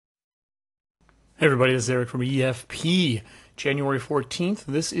Hey everybody, this is Eric from EFP. January 14th.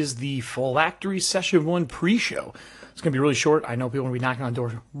 This is the Phylactery Session 1 pre-show. It's going to be really short. I know people are going to be knocking on the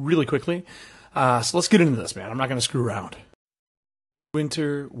door really quickly. So let's get into this, man. I'm not going to screw around.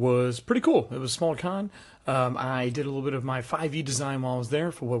 Winter was pretty cool. It was a small con. I did a little bit of my 5e design while I was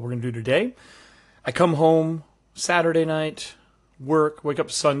there for what we're going to do today. I come home Saturday night, wake up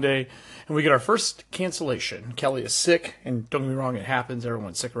Sunday, and we get our first cancellation. Kelly is sick, and don't get me wrong, it happens.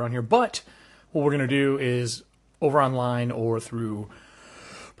 Everyone's sick around here. But what we're going to do is over online or through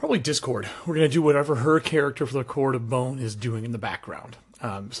probably Discord, we're going to do whatever her character for the Court of Bone is doing in the background.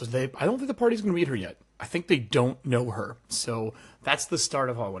 I don't think the party's going to meet her yet. I think they don't know her. So that's the start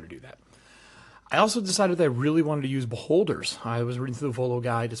of how I want to do that. I also decided that I really wanted to use Beholders. I was reading through the Volo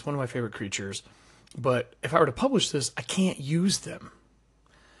guide. It's one of my favorite creatures. But if I were to publish this, I can't use them.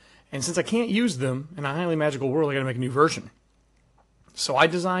 And since I can't use them in a highly magical world, I got to make a new version. So I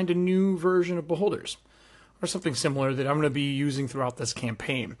designed a new version of Beholders, or something similar that I'm going to be using throughout this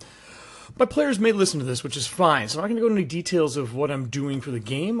campaign. My players may listen to this, which is fine. So I'm not going to go into any details of what I'm doing for the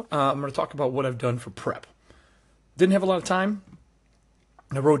game. I'm going to talk about what I've done for prep. Didn't have a lot of time.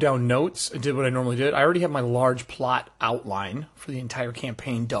 I wrote down notes. I did what I normally did. I already have my large plot outline for the entire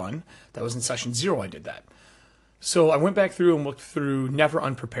campaign done. That was in session 0 I did that. So I went back through and looked through Never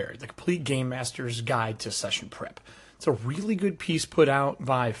Unprepared, the complete Game Master's Guide to Session Prep. It's a really good piece put out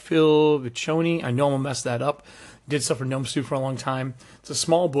by Phil Viccioni. I know I'm going to mess that up. Did stuff for Gnome Stew for a long time. It's a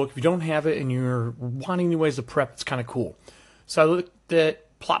small book. If you don't have it and you're wanting new ways to prep, it's kind of cool. So I looked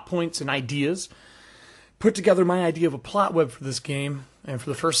at plot points and ideas, put together my idea of a plot web for this game, and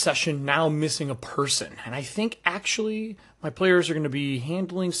for the first session, now missing a person. And I think actually my players are going to be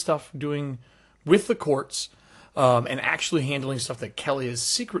handling stuff doing with the courts, and actually handling stuff that Kelly is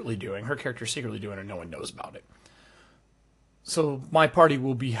secretly doing, her character is secretly doing, and no one knows about it. So my party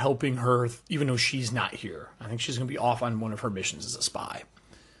will be helping her, even though she's not here. I think she's going to be off on one of her missions as a spy.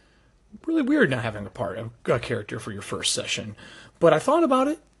 Really weird not having a character for your first session. But I thought about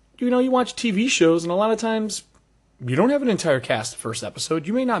it. You know, you watch TV shows, and a lot of times you don't have an entire cast the first episode.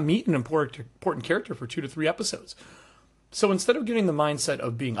 You may not meet an important character for 2 to 3 episodes. So instead of getting the mindset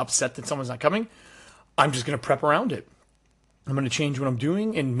of being upset that someone's not coming, I'm just going to prep around it. I'm going to change what I'm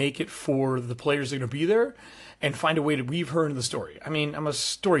doing and make it for the players that are going to be there and find a way to weave her into the story. I mean, I'm a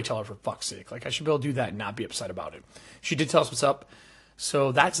storyteller for fuck's sake. Like, I should be able to do that and not be upset about it. She did tell us what's up.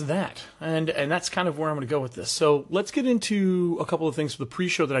 So that's that. And that's kind of where I'm going to go with this. So let's get into a couple of things for the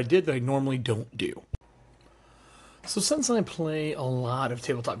pre-show that I did that I normally don't do. So since I play a lot of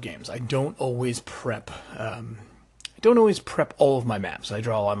tabletop games, I don't always prep. I don't always prep all of my maps. I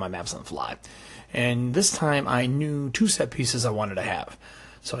draw a lot of my maps on the fly. And this time I knew 2 set pieces I wanted to have.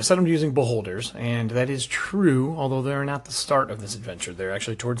 So I set them to using Beholders, and that is true, although they're not the start of this adventure. They're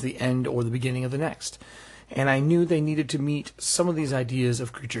actually towards the end or the beginning of the next. And I knew they needed to meet some of these ideas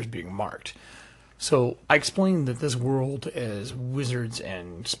of creatures being marked. So I explained that this world is wizards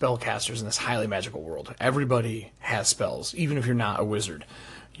and spellcasters in this highly magical world. Everybody has spells, even if you're not a wizard.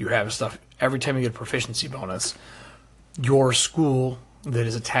 You have stuff, every time you get a proficiency bonus, your school that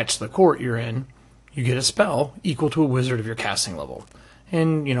is attached to the court you're in, you get a spell equal to a wizard of your casting level.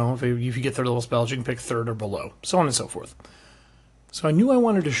 And, you know, if you get 3rd level spells, you can pick 3rd or below, so on and so forth. So I knew I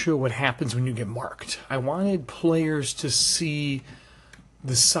wanted to show what happens when you get marked. I wanted players to see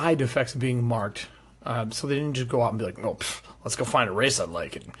the side effects of being marked, so they didn't just go out and be like, oh, let's go find a race I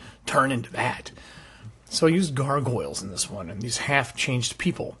like and turn into that. So I used gargoyles in this one, and these half-changed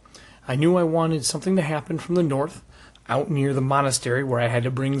people. I knew I wanted something to happen from the north, out near the monastery where I had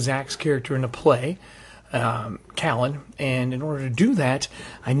to bring Zach's character into play, Callan, and in order to do that,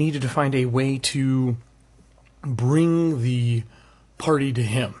 I needed to find a way to bring the party to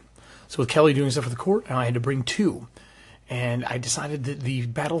him. So with Kelly doing stuff for the court, I had to bring 2. And I decided that the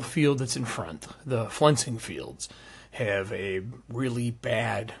battlefield that's in front, the Flensing Fields, have a really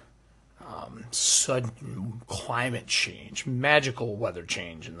bad sudden climate change, magical weather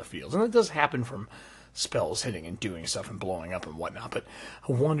change in the fields. And that does happen from spells hitting and doing stuff and blowing up and whatnot. But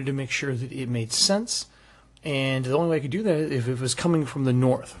I wanted to make sure that it made sense. And the only way I could do that is if it was coming from the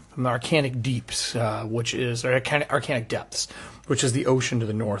north, from the Arcanic Deeps, which is Arcanic Depths, which is the ocean to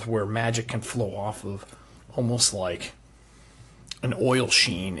the north where magic can flow off of almost like an oil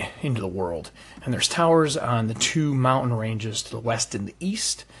sheen into the world. And there's towers on the 2 mountain ranges to the west and the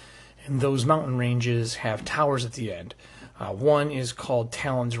east, and those mountain ranges have towers at the end. One is called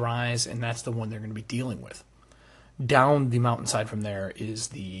Talon's Rise, and that's the one they're going to be dealing with. Down the mountainside from there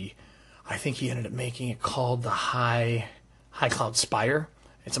is I think he ended up making it called the High Cloud Spire.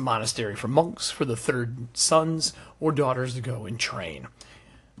 It's a monastery for monks, for the 3rd sons or daughters to go and train.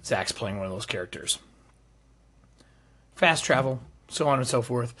 Zach's playing one of those characters. Fast travel, so on and so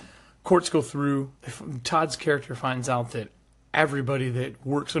forth. Courts go through. Todd's character finds out that everybody that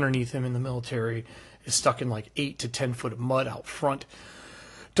works underneath him in the military is stuck in like 8 to 10 foot of mud out front,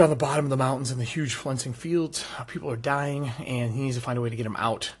 down the bottom of the mountains in the huge fencing fields. People are dying, and he needs to find a way to get them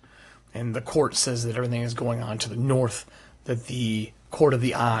out. And the court says that everything is going on to the north, that the Court of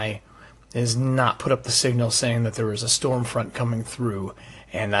the Eye is not put up the signal saying that there was a storm front coming through,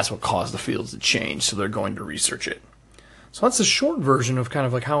 and that's what caused the fields to change, so they're going to research it. So that's a short version of kind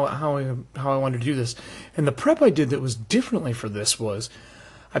of like how I wanted to do this. And the prep I did that was differently for this was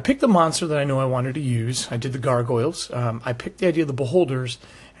I picked the monster that I know I wanted to use. I did the gargoyles. I picked the idea of the beholders,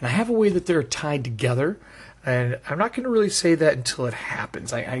 and I have a way that they're tied together. And I'm not going to really say that until it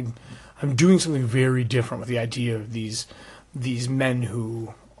happens. I'm doing something very different with the idea of these men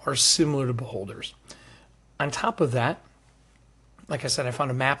who are similar to beholders. On top of that, like I said, I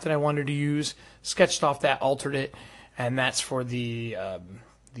found a map that I wanted to use, sketched off that, altered it, and that's for the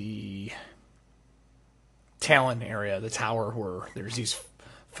Talon area, the tower where there's these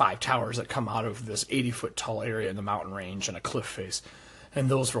 5 towers that come out of this 80-foot tall area in the mountain range and a cliff face, and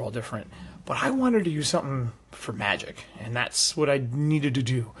those are all different. But I wanted to use something for magic, and that's what I needed to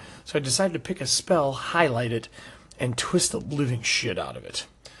do. So I decided to pick a spell, highlight it, and twist the living shit out of it.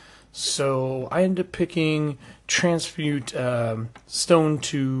 So I ended up picking transmute stone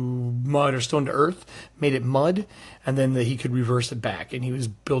to mud or stone to earth, made it mud, and then he could reverse it back. And he was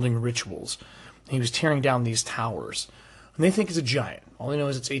building rituals. And he was tearing down these towers. And they think it's a giant. All they know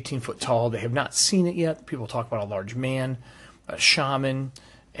is it's 18 foot tall. They have not seen it yet. People talk about a large man, a shaman,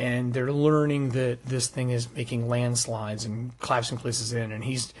 and they're learning that this thing is making landslides and collapsing places in. And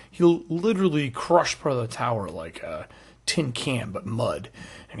he'll literally crush part of the tower like a tin can, but mud.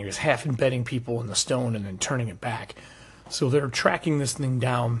 And he was half embedding people in the stone and then turning it back. So they're tracking this thing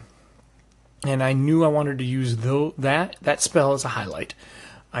down. And I knew I wanted to use that spell as a highlight.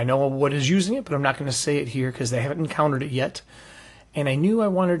 I know what is using it, but I'm not going to say it here because they haven't encountered it yet. And I knew I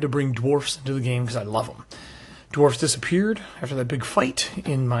wanted to bring dwarfs into the game because I love them. Dwarfs disappeared after that big fight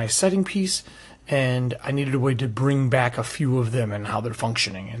in my setting piece, and I needed a way to bring back a few of them and how they're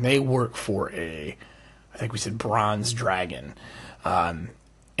functioning. And they work for I think we said bronze dragon. And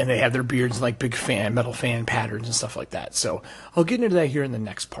they have their beards like big metal fan patterns and stuff like that. So I'll get into that here in the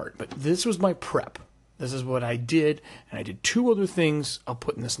next part. But this was my prep. This is what I did, and I did 2 other things I'll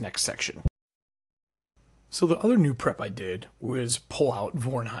put in this next section. So the other new prep I did was pull out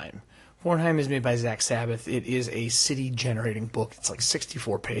Vornheim. Vornheim is made by Zach Sabbath. It is a city-generating book. It's like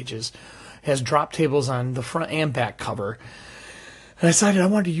 64 pages. It has drop tables on the front and back cover. And I decided I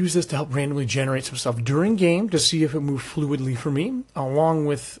wanted to use this to help randomly generate some stuff during game to see if it moved fluidly for me, along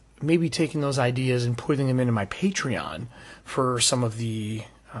with maybe taking those ideas and putting them into my Patreon for some of the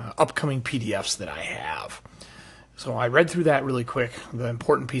upcoming PDFs that I have. So I read through that really quick, the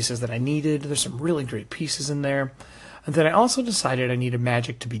important pieces that I needed. There's some really great pieces in there. And then I also decided I needed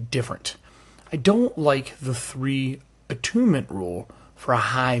magic to be different. I don't like the 3 attunement rule for a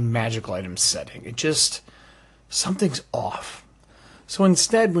high magical item setting. Something's off. So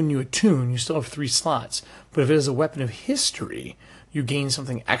instead, when you attune, you still have 3 slots. But if it is a weapon of history, you gain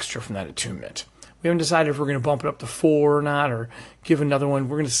something extra from that attunement. We haven't decided if we're going to bump it up to 4 or not, or give another one.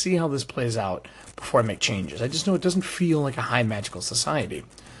 We're going to see how this plays out before I make changes. I just know it doesn't feel like a high magical society.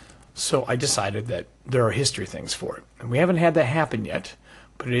 So I decided that there are history things for it. And we haven't had that happen yet,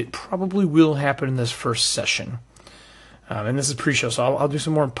 but it probably will happen in this first session. And this is pre-show, so I'll do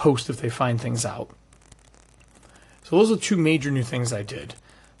some more in post if they find things out. So those are the 2 major new things I did.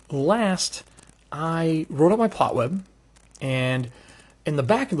 Last, I wrote out my plot web, and in the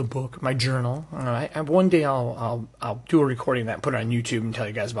back of the book, my journal, one day I'll do a recording of that and put it on YouTube and tell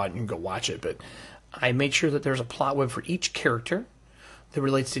you guys about it, and you can go watch it, but I made sure that there's a plot web for each character that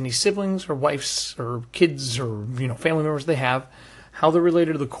relates to any siblings or wives or kids or family members they have, how they're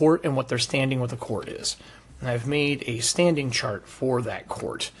related to the court, and what their standing with the court is. And I've made a standing chart for that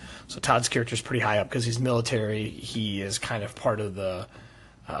court. So Todd's character is pretty high up because he's military. He is kind of part of the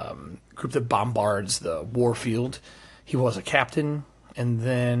group that bombards the warfield. He was a captain. And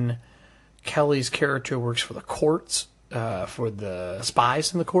then Kelly's character works for the courts, for the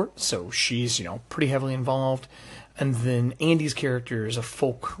spies in the court. So she's, pretty heavily involved. And then Andy's character is a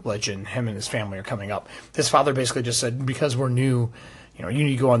folk legend. Him and his family are coming up. His father basically just said, because we're new, you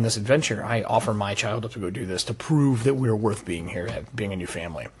need to go on this adventure. I offer my child up to go do this to prove that we're worth being here, being a new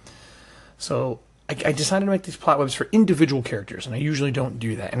family. So I decided to make these plot webs for individual characters, and I usually don't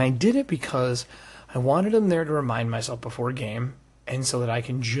do that. And I did it because I wanted them there to remind myself before a game, and so that I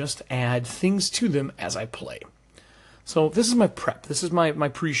can just add things to them as I play. So this is my prep. This is my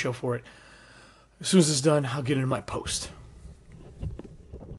pre-show for it. As soon as it's done, I'll get into my post.